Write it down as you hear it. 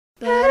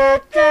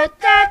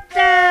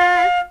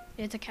Ba-da-da-da-da.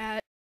 It's a cat.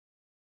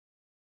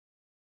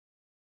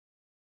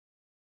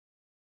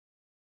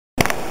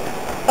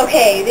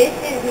 Okay, this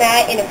is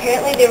Matt, and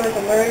apparently there was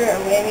a murder on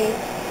Wammy,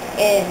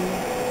 and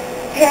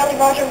apparently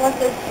Roger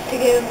wants us to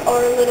give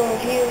our little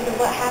views of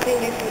what happened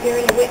if there are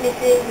any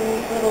witnesses and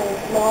these little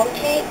log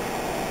cakes,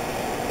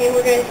 and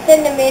we're going to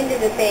send them into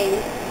the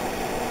base.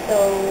 So,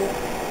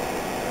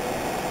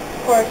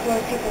 of course,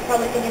 most people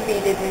probably think we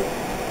did this.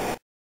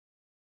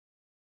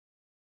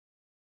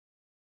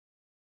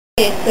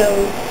 Okay,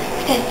 so,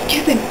 that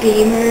stupid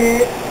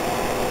Beamer,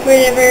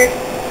 whatever,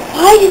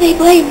 why do they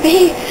blame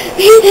me?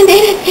 He's an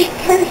innocent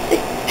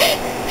person.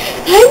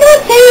 I'm not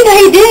saying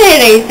I did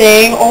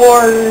anything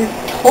or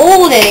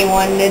told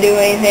anyone to do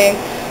anything,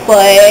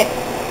 but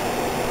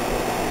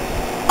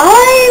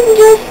I'm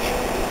just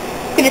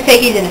gonna say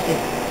he's innocent.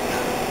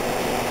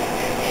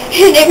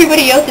 And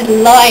everybody else is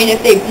lying if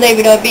they blame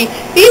it on me.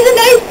 He's a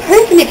nice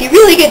person if you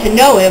really get to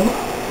know him.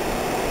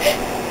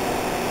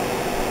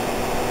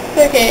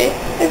 Okay,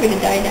 I'm gonna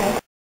die now.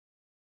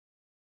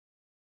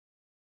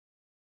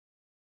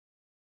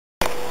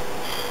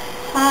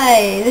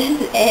 Hi,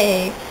 this is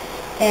A,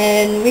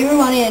 and we were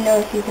wanting to know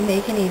if you can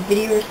make any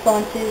video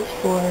responses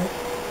for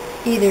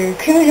either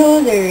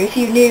criminals or if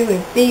you knew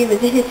if B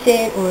was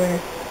innocent or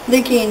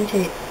looking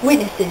into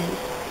witnesses.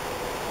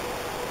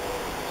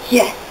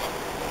 Yes,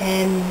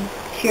 and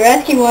if you're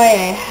asking why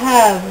I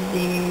have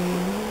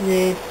these,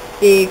 it's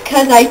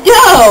because I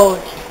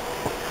don't!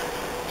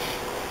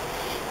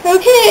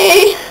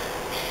 Okay,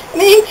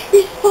 make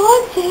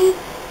responses.